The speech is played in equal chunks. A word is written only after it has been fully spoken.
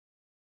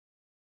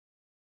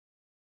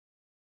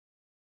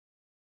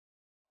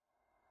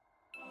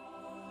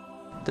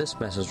This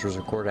message was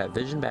recorded at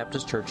Vision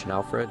Baptist Church in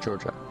Alpharetta,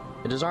 Georgia.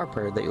 It is our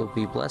prayer that you will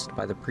be blessed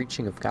by the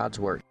preaching of God's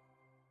Word.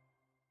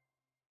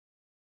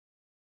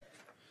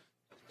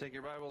 Take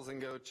your Bibles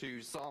and go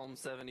to Psalm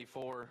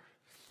 74.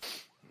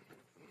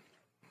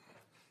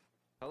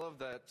 I love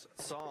that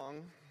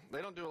song.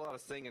 They don't do a lot of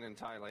singing in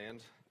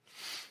Thailand.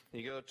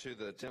 You go to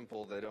the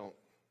temple, they don't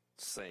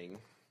sing.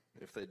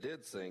 If they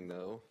did sing,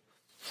 though,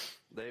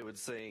 they would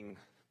sing,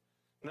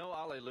 "No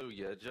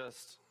Alleluia,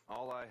 just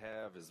all I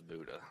have is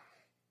Buddha."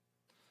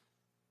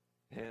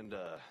 And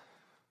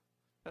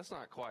that's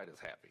not quite as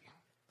happy.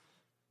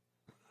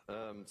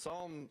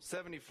 Psalm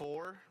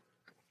 74,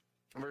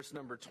 verse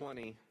number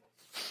 20.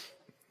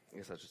 I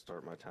guess I should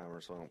start my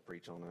timer so I don't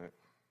preach all night.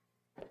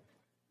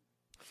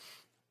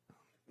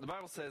 The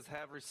Bible says,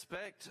 "Have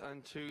respect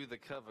unto the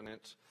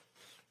covenant,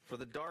 for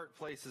the dark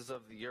places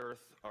of the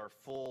earth are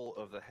full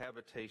of the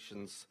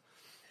habitations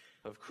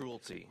of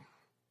cruelty."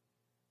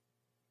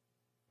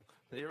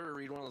 You ever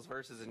read one of those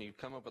verses and you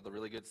come up with a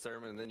really good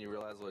sermon and then you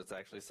realize what it's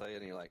actually saying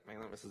and you're like, man,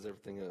 that messes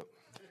everything up.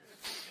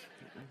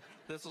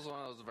 This was one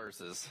of those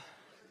verses.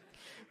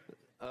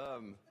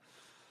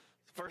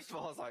 First of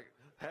all, it's like,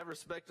 have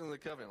respect in the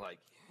covenant. Like,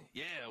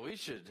 yeah, we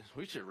should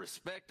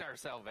respect our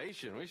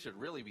salvation. We should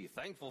really be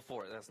thankful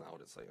for it. That's not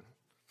what it's saying.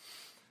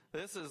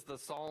 This is the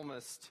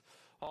psalmist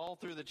all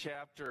through the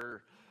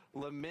chapter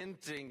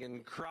lamenting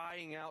and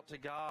crying out to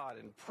God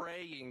and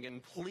praying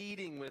and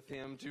pleading with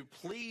him to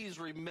please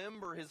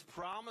remember his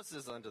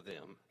promises unto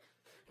them,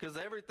 because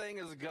everything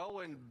is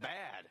going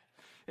bad.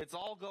 It's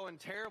all going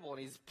terrible, and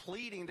he's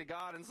pleading to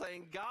God and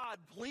saying, God,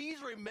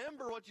 please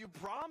remember what you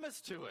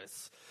promised to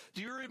us.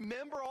 Do you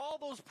remember all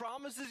those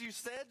promises you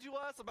said to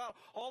us about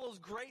all those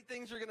great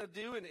things you're going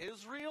to do in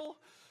Israel?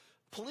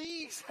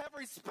 Please have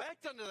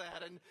respect unto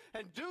that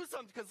and do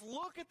something, because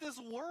look at this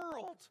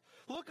world.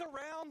 Look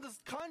around this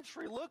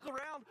country. Look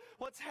around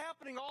what's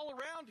happening all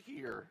around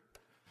here.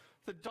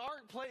 The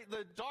dark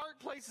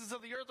places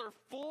of the earth are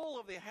full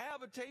of the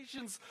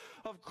habitations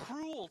of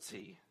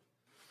cruelty.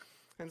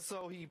 And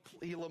so he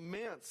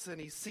laments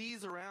and he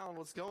sees around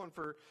what's going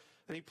for,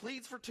 and he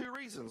pleads for two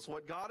reasons.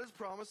 What God has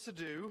promised to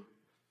do.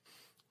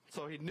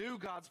 So he knew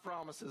God's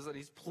promises and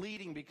he's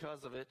pleading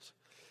because of it.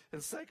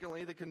 And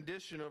secondly, the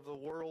condition of the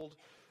world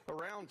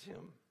around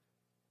him.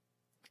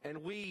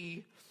 And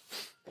we,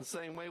 the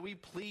same way, we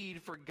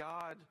plead for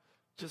God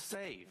to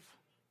save.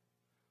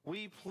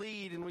 We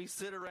plead and we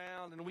sit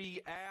around and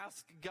we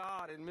ask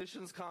God in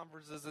missions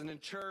conferences and in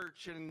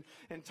church and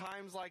in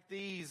times like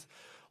these,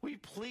 we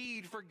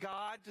plead for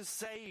God to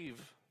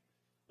save.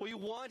 We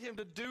want him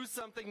to do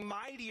something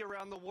mighty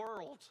around the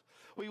world.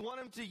 We want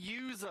him to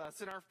use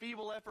us in our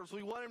feeble efforts.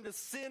 We want him to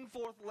send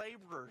forth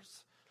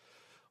laborers.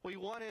 We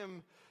want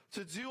him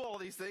to do all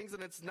these things,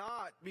 and it's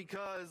not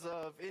because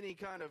of any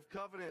kind of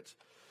covenant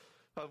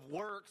of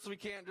works. We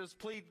can't just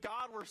plead,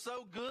 God, we're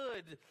so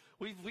good.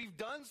 We've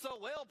done so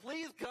well.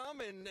 Please come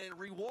and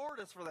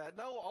reward us for that.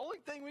 No, only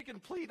thing we can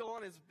plead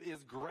on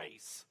is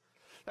grace.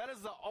 That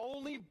is the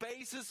only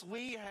basis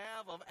we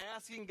have of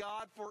asking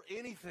God for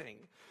anything.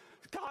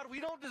 God, we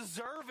don't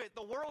deserve it.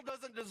 The world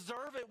doesn't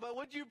deserve it, but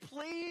would you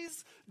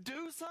please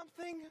do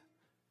something?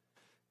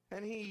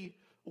 And he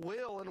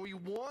will, and we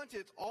want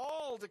it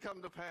all to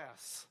come to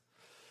pass.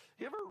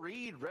 You ever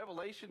read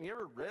Revelation? You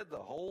ever read the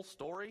whole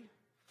story?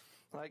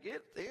 Like,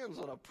 it ends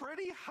on a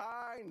pretty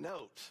high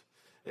note.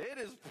 It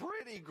is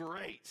pretty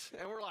great.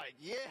 And we're like,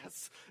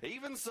 yes,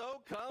 even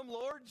so, come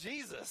Lord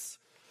Jesus.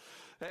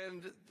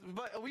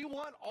 But we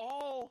want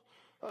all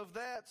of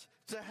that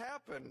to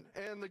happen.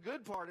 And the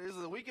good part is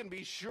that we can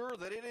be sure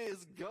that it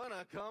is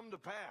gonna come to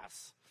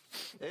pass.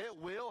 It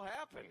will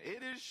happen.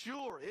 It is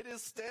sure. It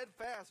is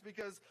steadfast,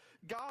 because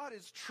God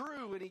is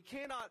true and he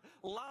cannot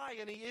lie,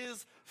 and he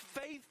is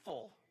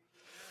faithful.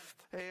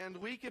 And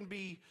we can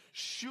be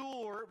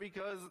sure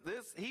because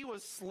he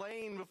was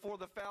slain before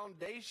the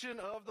foundation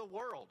of the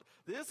world.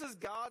 This is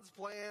God's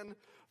plan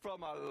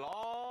from a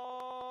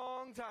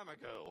long time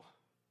ago.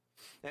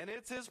 And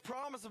it's his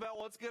promise about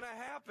what's going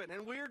to happen.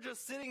 And we're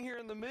just sitting here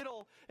in the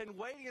middle and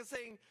waiting and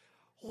saying,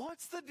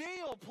 what's the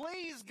deal?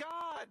 Please,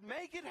 God,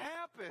 make it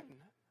happen.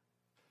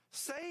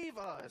 Save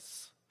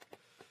us.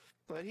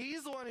 But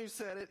he's the one who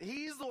said it.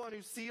 He's the one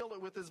who sealed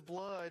it with his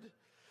blood.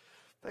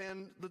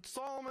 And the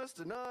psalmist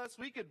and us,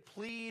 we could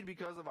plead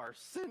because of our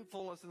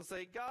sinfulness and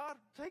say, God,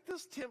 take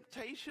this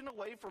temptation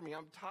away from me.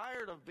 I'm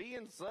tired of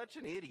being such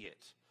an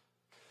idiot.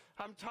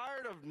 I'm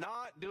tired of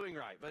not doing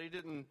right. But he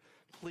didn't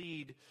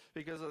plead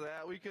because of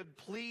that. We could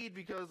plead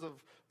because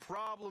of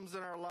problems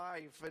in our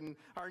life and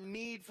our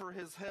need for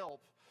his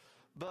help.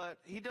 But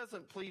he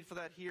doesn't plead for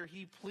that here.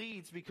 He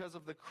pleads because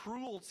of the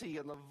cruelty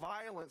and the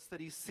violence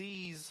that he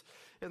sees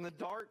in the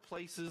dark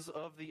places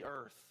of the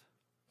earth.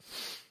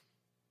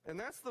 And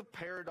that's the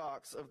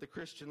paradox of the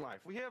Christian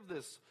life. We have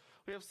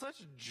such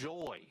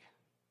joy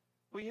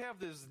We have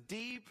this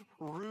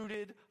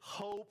deep-rooted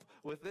hope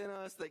within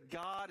us that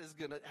God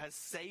has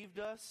saved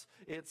us.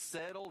 It's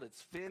settled,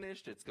 it's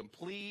finished, it's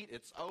complete,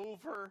 it's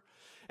over.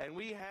 And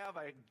we have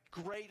a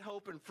great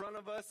hope in front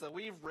of us. So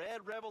we've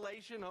read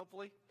Revelation,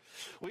 hopefully.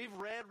 We've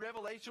read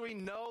Revelation. We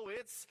know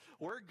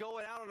we're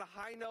going out on a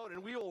high note,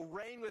 and we will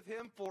reign with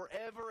him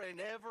forever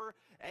and ever.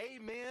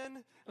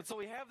 Amen. And so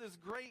we have this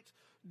great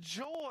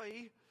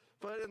joy,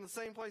 but in the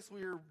same place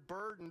we are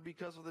burdened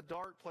because of the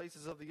dark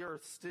places of the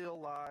earth still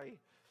lie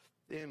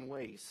in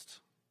waste.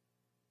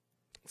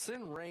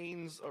 Sin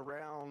reigns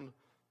around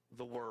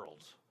the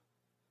world.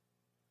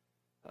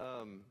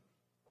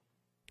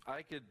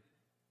 I could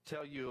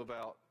tell you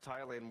about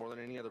Thailand more than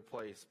any other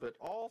place, but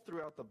all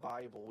throughout the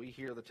Bible, we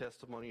hear the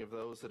testimony of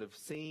those that have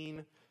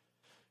seen,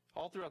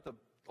 all throughout the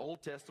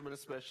Old Testament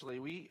especially,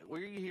 we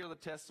hear the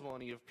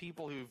testimony of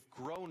people who've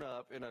grown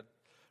up in a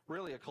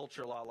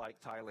culture a lot like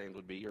Thailand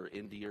would be, or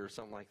India or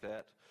something like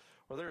that,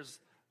 where there's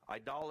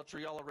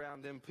idolatry all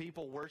around them,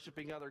 people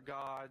worshiping other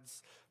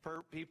gods,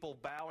 people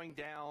bowing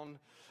down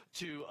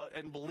to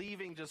and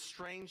believing just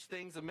strange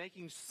things and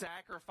making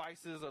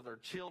sacrifices of their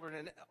children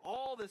and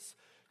all this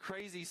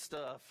crazy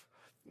stuff.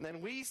 And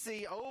then we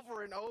see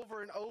over and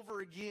over and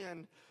over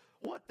again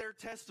what their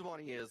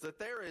testimony is, that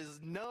there is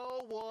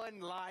no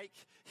one like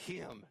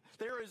him.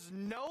 There is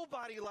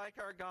nobody like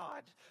our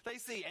God. They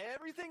see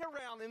everything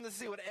around them, they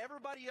see what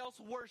everybody else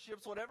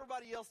worships, what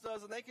everybody else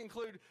does, and they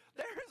conclude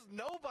there is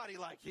nobody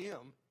like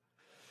him.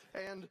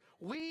 And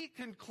we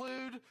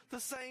conclude the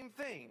same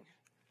thing.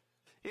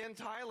 In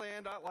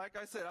Thailand, like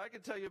I said, I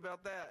could tell you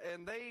about that,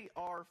 and they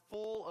are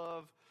full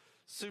of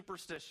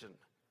superstition.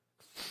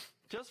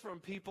 Just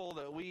from people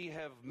that we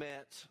have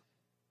met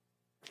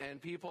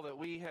and people that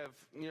we have,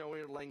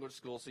 we're in language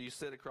school, so you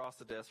sit across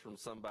the desk from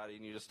somebody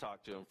and you just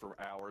talk to them for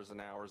hours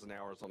and hours and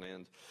hours on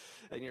end.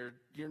 And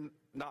you're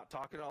not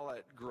talking all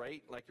that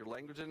great, like your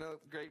language isn't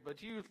that great,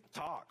 but you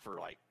talk for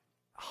like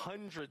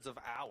hundreds of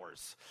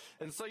hours.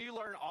 And so you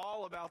learn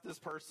all about this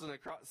person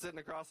sitting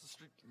across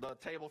the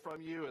table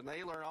from you, and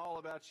they learn all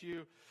about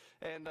you.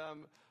 And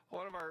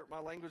one of my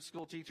language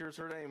school teachers,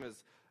 her name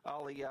is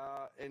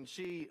Aliyah, and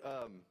she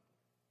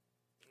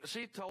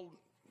told,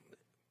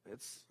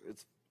 it's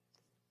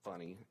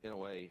funny in a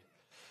way,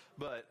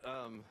 but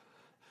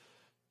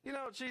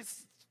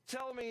she's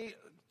telling me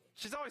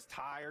she's always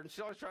tired, and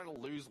she's always trying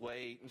to lose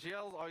weight, and she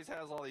always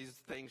has all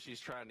these things she's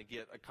trying to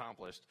get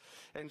accomplished.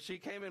 And she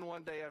came in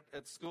one day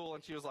at school,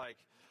 and she was like,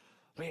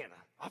 man,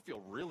 I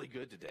feel really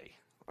good today.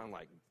 I'm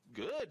like,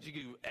 good? Did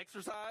you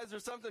exercise or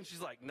something?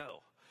 She's like,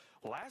 no.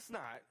 Last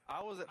night,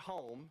 I was at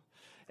home,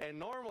 and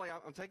normally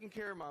I'm taking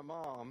care of my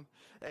mom,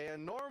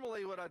 and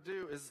normally what I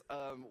do is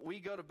we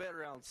go to bed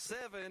around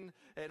 7,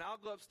 and I'll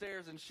go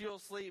upstairs, and she'll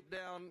sleep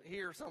down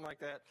here or something like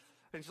that.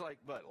 And she's like,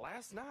 but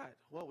last night,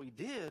 what we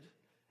did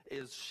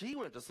is she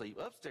went to sleep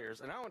upstairs,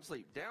 and I went to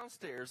sleep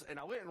downstairs, and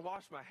I went and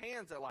washed my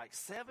hands at like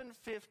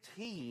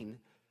 7:15,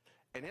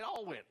 and it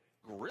all went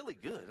really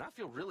good, and I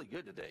feel really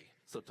good today.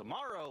 So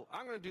tomorrow,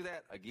 I'm going to do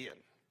that again.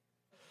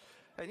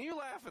 And you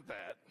laugh at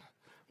that,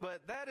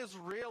 but that is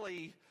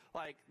really,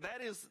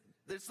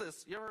 it's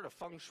this, you ever heard of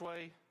feng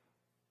shui?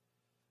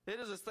 It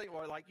is this thing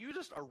where, you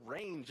just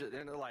arrange it,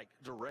 and it,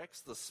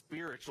 directs the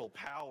spiritual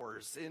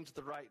powers into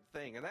the right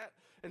thing.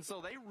 And so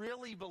they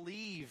really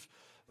believe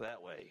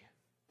that way.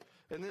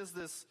 And there's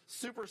this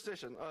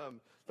superstition.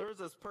 There was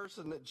this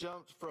person that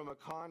jumped from a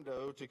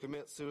condo to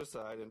commit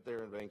suicide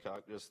there in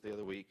Bangkok just the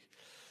other week.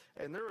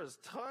 And there was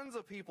tons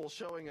of people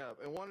showing up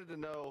and wanted to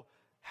know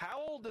how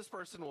old this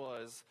person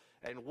was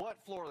and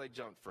what floor they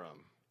jumped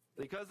from,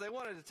 because they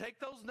wanted to take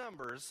those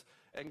numbers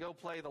and go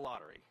play the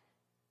lottery.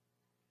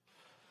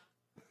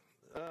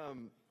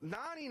 99%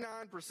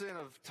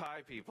 of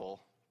Thai people,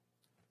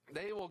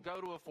 they will go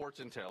to a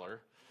fortune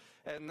teller,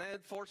 and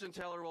that fortune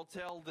teller will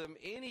tell them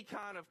any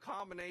kind of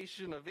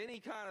combination of any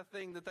kind of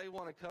thing that they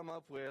want to come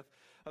up with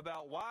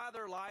about why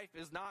their life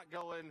is not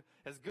going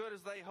as good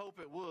as they hope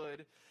it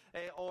would,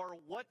 or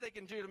what they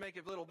can do to make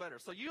it a little better.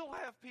 So you'll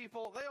have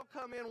people, they'll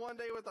come in one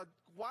day with the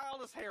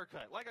wildest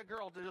haircut, like a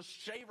girl to just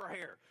shave her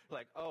hair.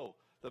 Like, oh,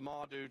 the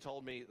Ma dude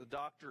told me, the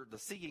doctor, the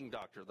seeing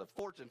doctor, the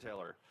fortune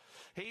teller,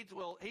 he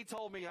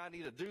told me I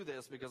need to do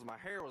this because my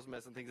hair was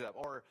messing things up.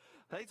 Or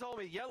they told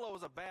me yellow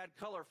is a bad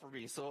color for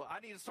me, so I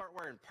need to start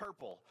wearing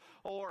purple.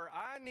 Or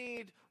I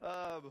need,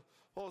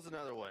 what was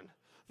another one?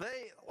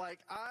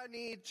 I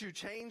need to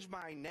change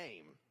my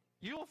name.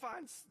 You will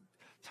find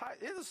Thai,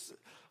 it is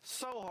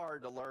so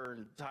hard to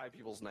learn Thai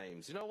people's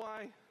names. You know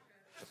why?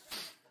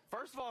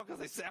 First of all, because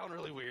they sound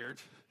really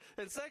weird.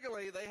 And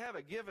secondly, they have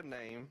a given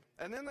name,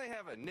 and then they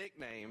have a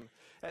nickname,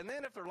 and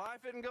then if their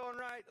life isn't going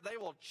right, they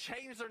will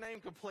change their name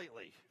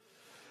completely.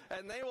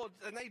 And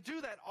they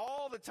do that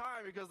all the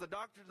time because the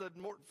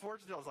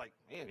fortune teller's like,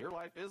 man, your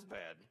life is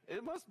bad.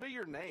 It must be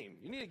your name.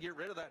 You need to get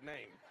rid of that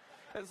name.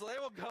 And so they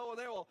will go and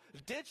they will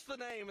ditch the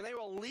name, and they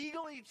will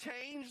legally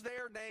change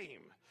their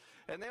name.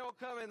 And they will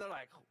come in, they're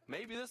like,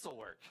 maybe this will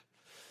work.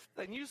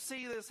 And you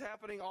see this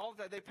happening all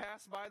the time. They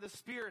pass by the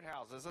spirit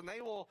houses, and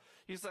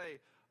you say,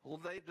 Well,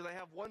 do they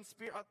have one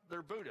spirit?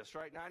 They're Buddhist,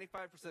 right?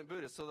 95%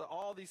 Buddhist. So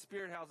all these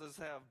spirit houses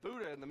have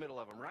Buddha in the middle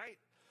of them, right?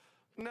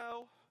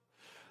 No.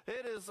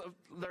 It is,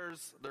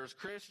 there's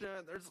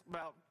Krishna. There's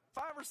about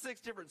 5 or 6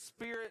 different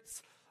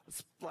spirits,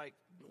 like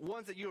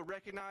ones that you would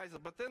recognize.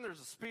 But then there's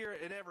a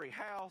spirit in every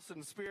house,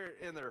 and a spirit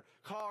in their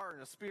car,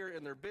 and a spirit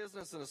in their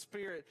business, and a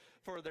spirit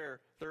for their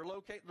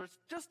location. There's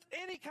just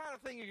any kind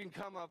of thing you can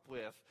come up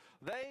with.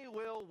 They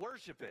will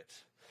worship it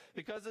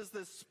because it's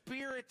this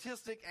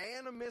spiritistic,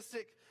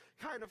 animistic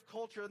kind of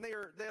culture, and they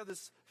have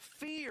this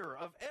fear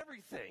of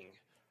everything.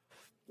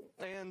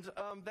 And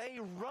they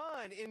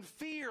run in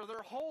fear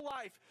their whole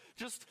life,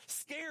 just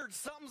scared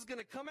something's going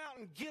to come out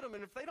and get them.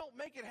 And if they don't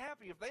make it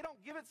happy, if they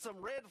don't give it some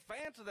red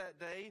Fanta that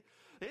day,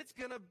 it's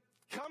going to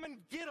come and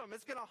get them.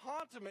 It's going to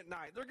haunt them at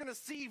night. They're going to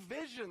see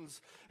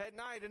visions at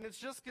night, and it's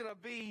just going to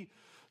be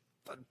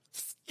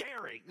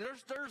scary.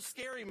 Their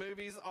scary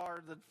movies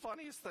are the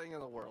funniest thing in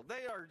the world.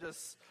 They're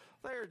just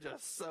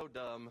so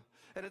dumb.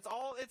 And it's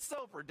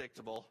so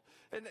predictable.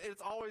 And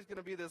it's always going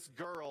to be this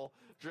girl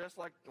dressed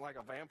like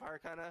a vampire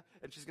kind of,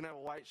 and she's going to have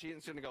a white sheet,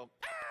 and she's going to go,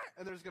 ah!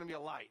 And there's going to be a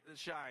light that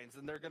shines,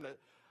 and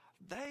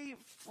they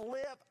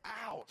flip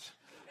out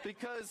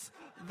because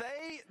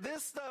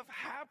this stuff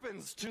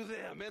happens to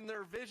them in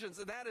their visions,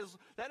 and that is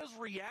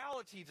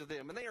reality to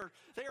them, and they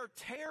are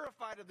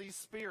terrified of these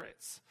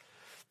spirits.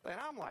 And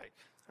I'm like,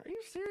 are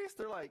you serious?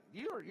 They're like,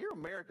 you're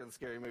American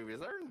scary movies.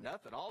 They're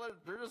nothing.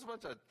 They're just a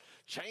bunch of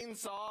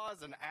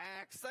chainsaws and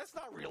axe. That's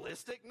not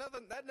realistic.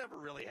 Nothing. That never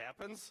really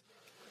happens.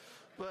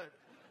 But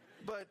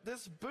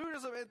this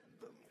Buddhism,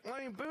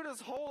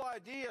 Buddha's whole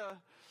idea,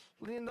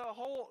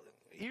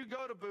 you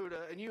go to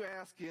Buddha and you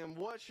ask him,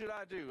 what should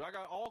I do? I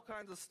got all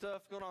kinds of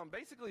stuff going on.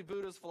 Basically,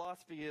 Buddha's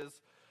philosophy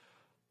is,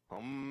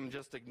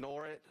 just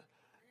ignore it.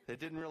 It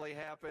didn't really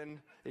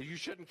happen. You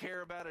shouldn't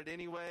care about it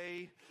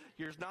anyway.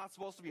 You're not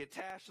supposed to be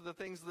attached to the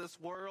things of this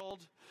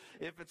world.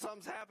 If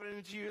something's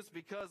happening to you, it's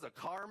because of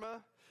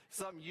karma,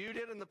 something you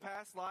did in the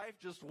past life.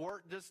 Just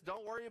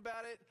don't worry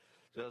about it.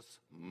 Just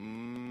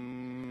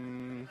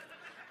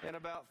in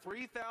about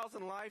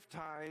 3,000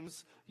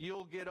 lifetimes,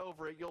 you'll get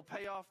over it. You'll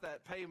pay off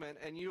that payment,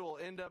 and you will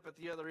end up at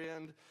the other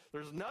end.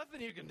 There's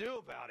nothing you can do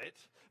about it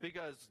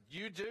because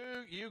you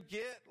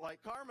get,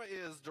 like karma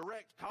is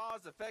direct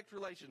cause-effect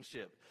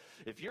relationship.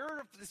 If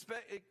you're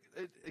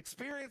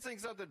experiencing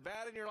something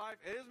bad in your life,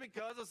 it is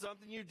because of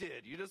something you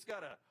did. You just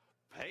got to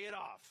pay it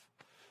off.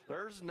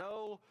 There's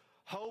no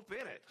hope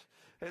in it.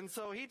 And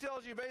so he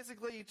tells you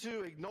basically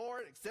to ignore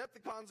it, accept the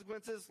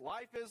consequences.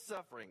 Life is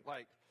suffering.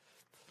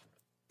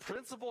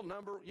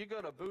 You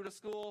go to Buddha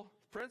school,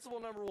 principle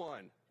number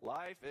 1,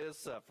 life is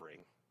suffering.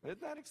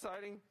 Isn't that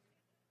exciting?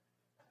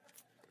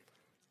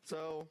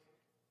 So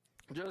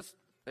just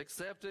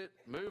accept it,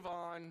 move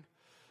on,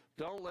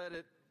 don't let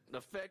it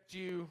affect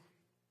you.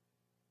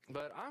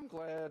 But I'm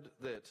glad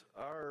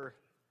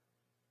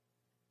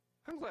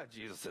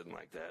Jesus isn't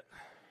like that.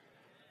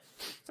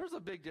 There's a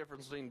big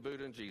difference between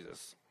Buddha and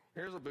Jesus.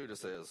 Here's what Buddha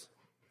says.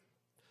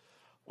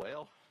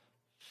 Well,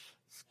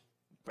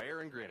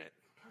 bear and grin it.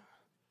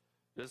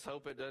 Just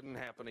hope it doesn't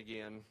happen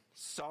again.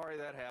 Sorry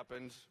that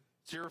happened.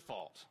 It's your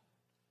fault.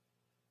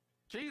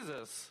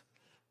 Jesus,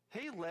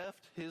 he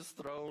left his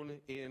throne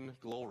in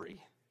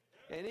glory.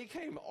 And he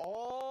came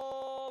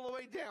all the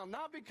way down,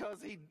 not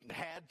because he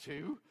had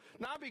to,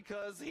 not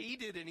because he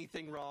did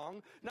anything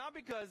wrong, not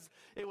because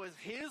it was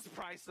his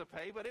price to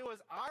pay, but it was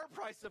our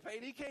price to pay.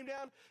 And he came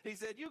down, he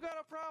said, you got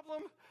a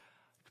problem?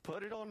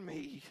 Put it on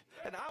me,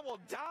 and I will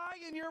die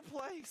in your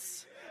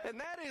place. And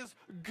that is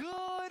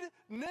good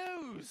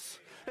news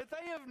that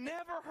they have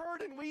never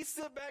heard, and we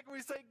sit back and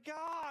we say,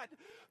 God,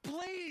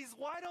 please,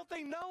 why don't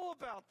they know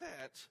about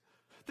that?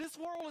 This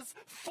world is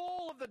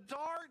full of the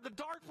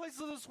dark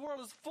places of this world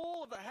is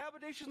full of the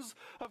habitations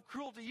of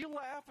cruelty. You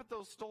laugh at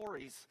those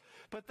stories,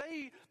 but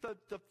the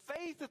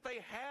faith that they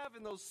have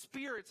in those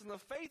spirits and the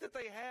faith that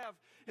they have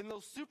in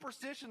those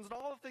superstitions and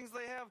all the things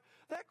they have,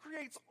 that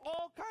creates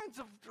all kinds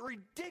of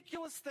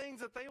ridiculous things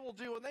that they will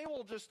do, and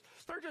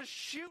they're just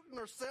shooting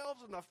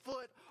themselves in the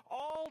foot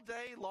all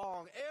day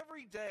long,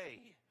 every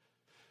day.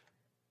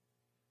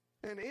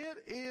 And it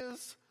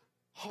is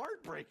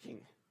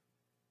heartbreaking.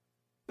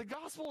 The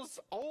gospel is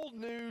old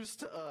news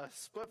to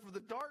us, but for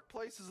the dark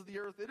places of the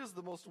earth, it is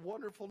the most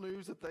wonderful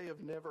news that they have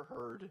never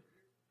heard.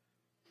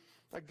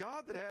 A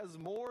God that has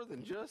more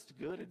than just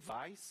good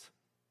advice.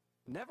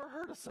 Never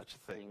heard of such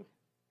a thing.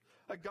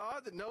 A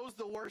God that knows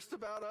the worst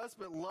about us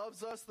but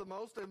loves us the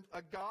most. And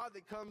a God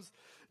that comes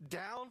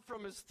down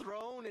from his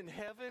throne in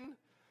heaven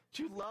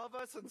to love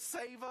us and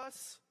save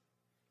us.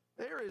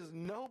 There is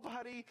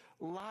nobody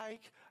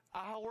like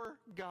our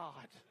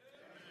God.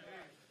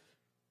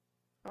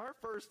 Our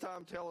first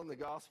time telling the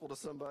gospel to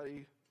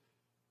somebody,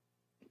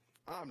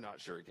 I'm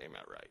not sure it came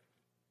out right.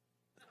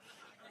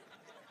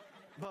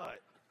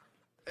 But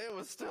it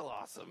was still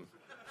awesome.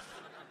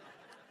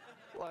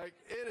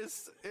 It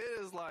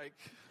is like,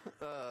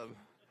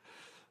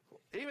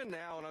 even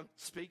now when I'm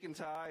speaking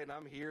Thai and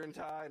I'm hearing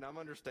Thai and I'm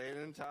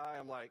understanding Thai,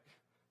 I'm like,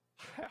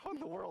 how in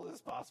the world is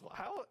this possible?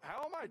 How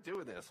am I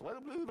doing this?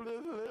 What,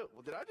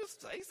 did I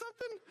just say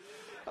something?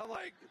 I'm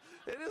like,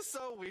 it is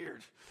so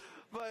weird.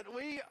 But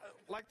we,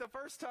 like the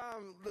first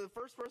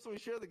person we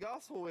shared the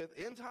gospel with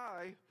in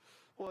Thai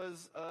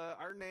was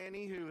our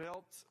nanny who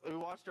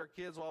watched our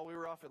kids while we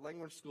were off at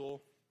language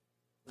school.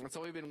 And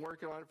so we've been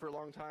working on it for a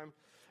long time.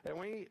 And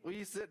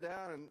we sit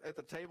down and at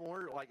the table,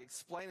 we're like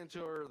explaining to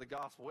her the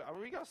gospel. I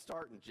mean, we got to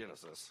start in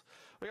Genesis.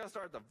 We got to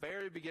start at the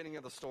very beginning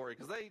of the story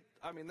because they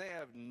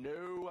have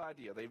no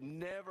idea. They've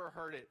never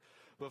heard it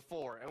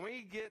before. And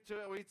we get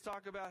to it, we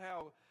talk about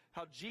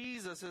how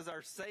Jesus is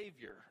our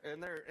Savior.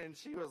 And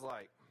she was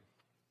like,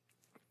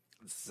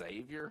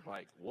 Savior?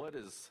 Like, what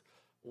is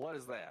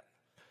that?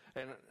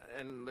 And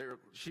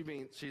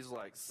she's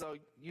like, so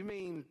you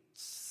mean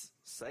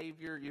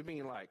Savior? You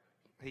mean like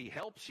he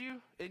helps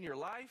you in your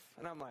life?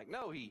 And I'm like,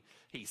 no, he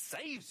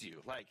saves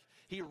you. Like,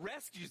 he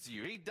rescues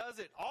you. He does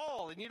it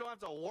all, and you don't have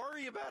to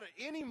worry about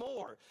it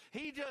anymore.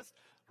 He just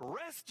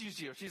rescues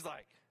you. She's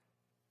like,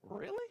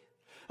 really?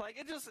 Like,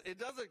 it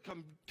doesn't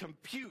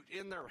compute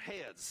in their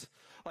heads.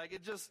 Like,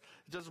 it just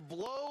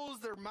blows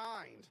their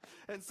mind.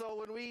 And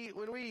so when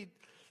we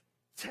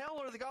tell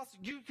her the gospel,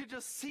 you could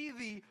just see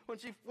when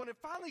it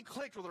finally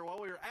clicked with her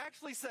what we were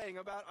actually saying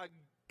about a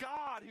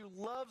God who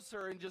loves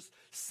her and just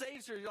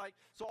saves her. You're like,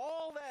 so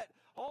all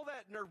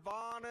that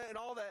nirvana and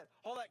all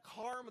that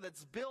karma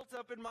that's built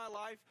up in my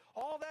life,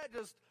 all that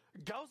just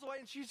goes away,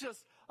 and she's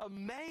just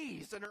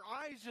amazed, and her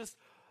eyes just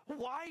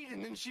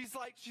widen, and she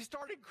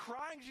started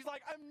crying. She's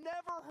like, I've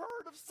never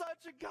heard of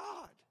such a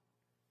God.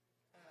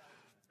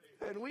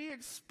 And we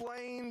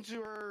explained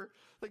to her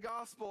the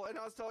gospel, and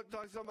I was talking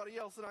to somebody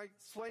else, and I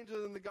explained to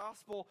them the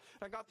gospel,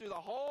 and I got through the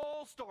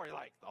whole story,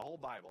 like the whole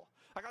Bible.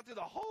 I got through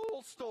the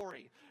whole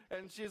story,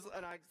 and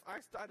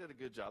I did a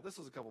good job. This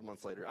was a couple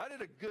months later. I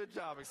did a good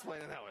job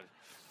explaining that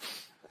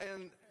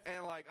one.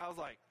 And like, I was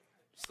like,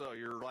 so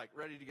you're like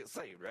ready to get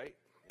saved, right?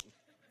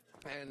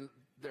 And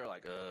they're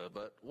like,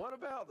 but what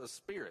about the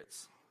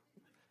spirits?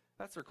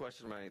 That's their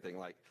question about anything.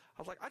 Like,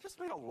 I was like, I just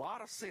made a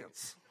lot of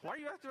sense. Why are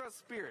you asking about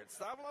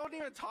spirits? I wasn't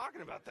even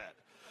talking about that.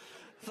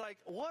 It's like,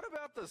 what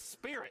about the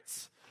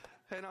spirits?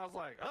 And I was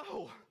like,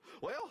 oh,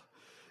 well,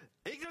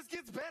 it just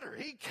gets better.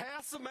 He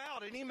casts them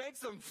out and he makes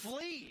them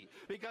flee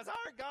because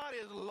our God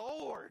is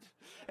Lord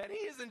and he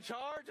is in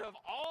charge of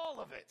all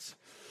of it.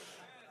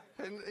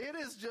 And it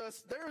is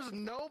just, there's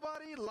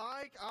nobody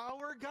like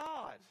our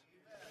God.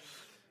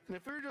 And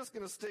if we're just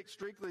going to stick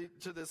strictly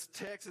to this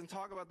text and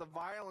talk about the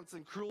violence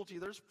and cruelty,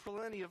 there's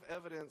plenty of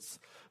evidence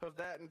of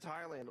that in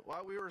Thailand.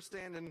 While we were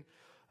standing,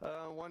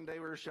 one day we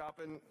were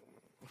shopping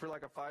for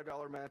like a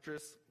 $5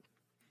 mattress,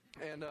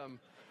 and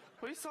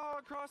we saw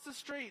across the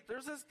street,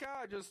 there's this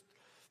guy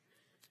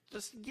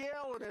just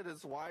yelling at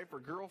his wife or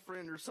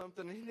girlfriend or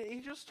something. He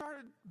just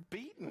started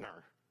beating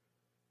her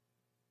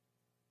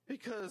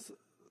because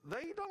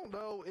they don't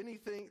know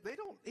anything.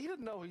 He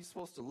didn't know he's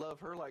supposed to love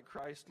her like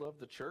Christ loved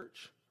the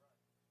church.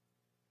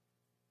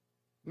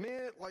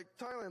 Men, like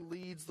Thailand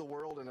leads the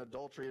world in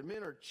adultery, and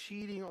men are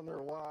cheating on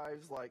their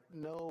wives like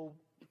no,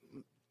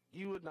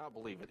 you would not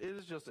believe it. It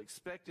is just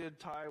expected.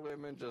 Thai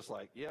women just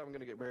like, yeah, I'm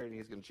going to get married and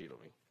he's going to cheat on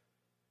me.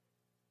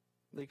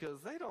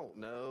 Because they don't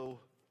know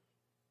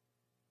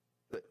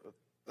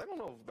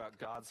about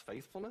God's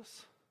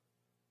faithfulness.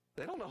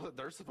 They don't know that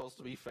they're supposed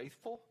to be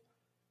faithful.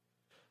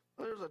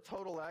 There's a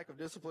total lack of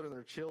discipline in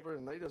their children,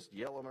 and they just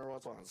yell at them every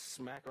once in a while and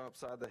smack them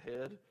upside the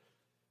head.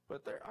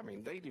 But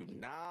they do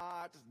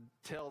not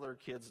tell their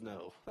kids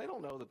no. They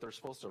don't know that they're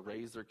supposed to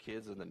raise their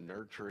kids in the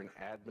nurture and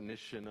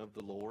admonition of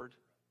the Lord.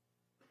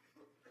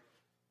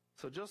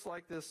 So just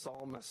like this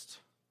psalmist,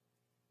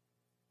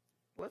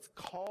 let's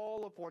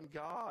call upon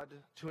God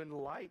to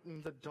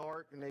enlighten the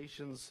dark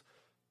nations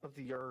of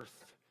the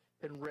earth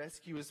and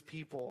rescue his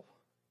people,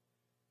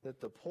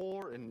 that the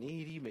poor and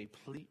needy may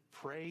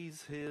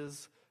praise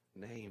his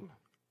name.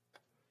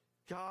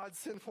 God,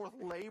 send forth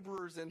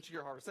laborers into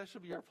your harvest. That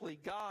should be our plea.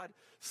 God,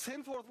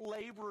 send forth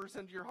laborers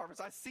into your harvest.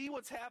 I see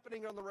what's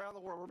happening around the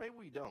world, or maybe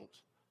we don't.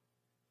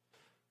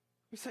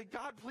 We say,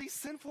 God, please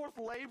send forth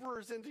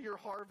laborers into your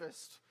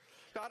harvest.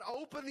 God,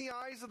 open the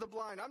eyes of the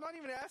blind. I'm not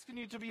even asking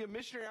you to be a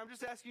missionary. I'm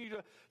just asking you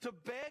to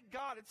beg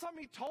God. It's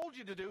something he told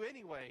you to do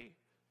anyway.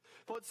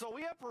 But so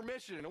we have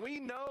permission, and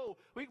we know,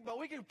 but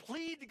we can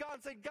plead to God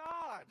and say,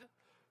 God,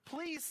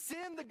 please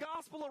send the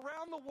gospel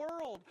around the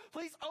world.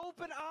 Please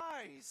open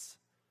eyes.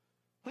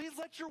 Please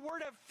let your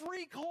word have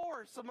free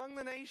course among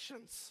the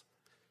nations.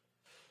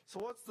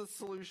 So what's the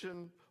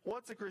solution?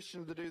 What's a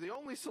Christian to do? The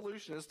only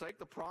solution is to take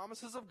the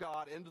promises of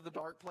God into the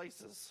dark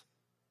places.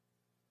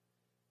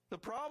 The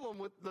problem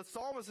with the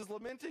psalmist is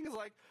lamenting is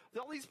like,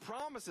 all these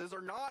promises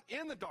are not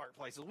in the dark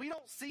places. We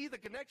don't see the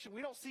connection.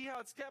 We don't see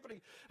how it's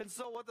happening. And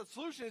so what the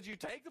solution is, you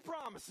take the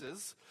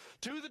promises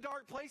to the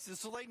dark places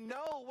so they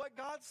know what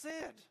God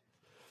said.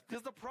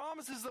 Because the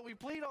promises that we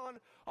plead on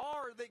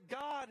are that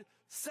God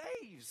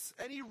saves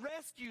and he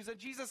rescues, and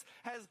Jesus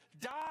has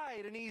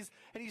died and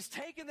he's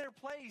taken their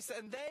place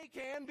and they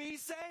can be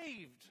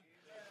saved.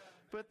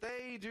 But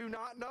they do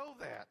not know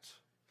that.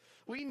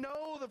 We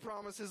know the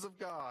promises of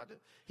God.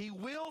 He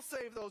will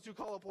save those who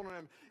call upon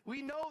him.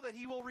 We know that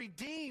he will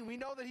redeem. We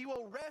know that he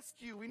will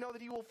rescue. We know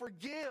that he will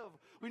forgive.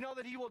 We know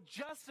that he will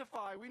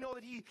justify. We know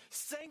that he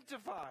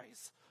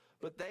sanctifies.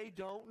 But they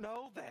don't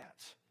know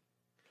that.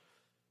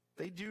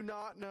 They do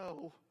not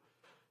know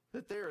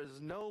that there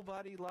is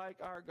nobody like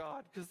our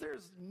God, because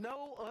there's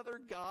no other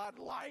God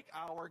like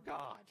our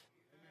God.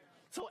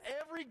 So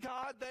every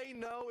God they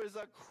know is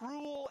a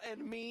cruel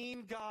and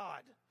mean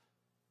God.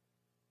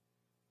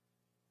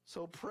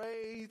 So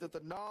pray that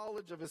the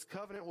knowledge of his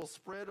covenant will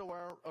spread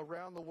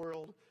around the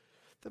world,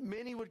 that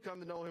many would come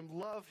to know him,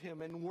 love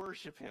him, and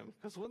worship him.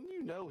 Because when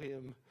you know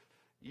him,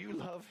 you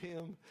love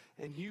him,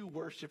 and you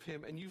worship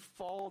him, and you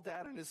fall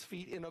down at his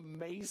feet in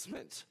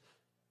amazement.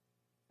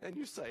 And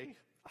you say,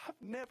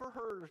 I've never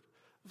heard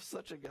of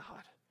such a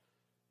God.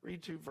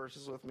 Read 2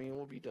 verses with me and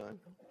we'll be done.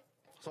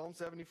 Psalm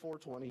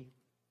 74:20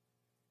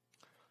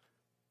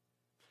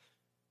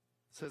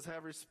 says,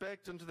 have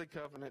respect unto the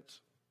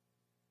covenant,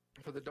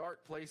 for the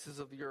dark places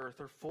of the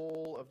earth are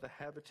full of the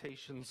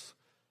habitations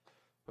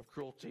of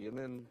cruelty. And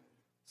then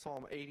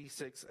Psalm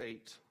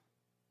 86:8.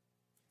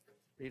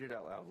 Read it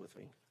out loud with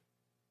me.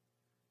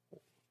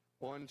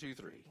 1, 2,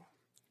 3.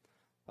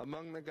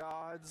 Among the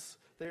gods,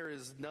 there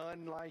is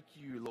none like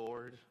you,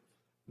 Lord.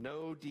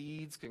 No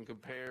deeds can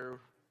compare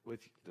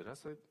with you. Did I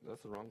say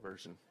that's the wrong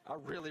version? I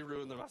really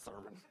ruined my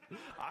sermon.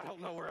 I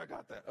don't know where I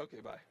got that. Okay,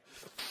 bye.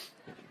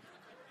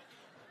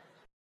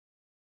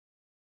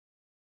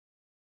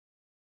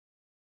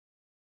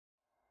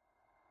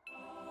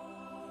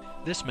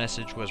 This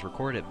message was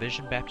recorded at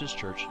Vision Baptist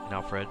Church in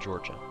Alpharetta,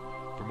 Georgia.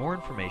 For more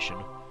information,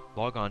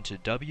 log on to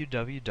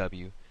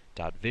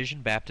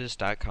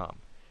www.visionbaptist.com,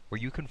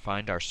 where you can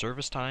find our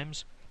service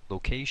times,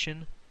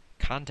 location,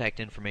 contact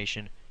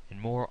information,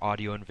 and more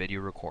audio and video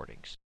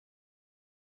recordings.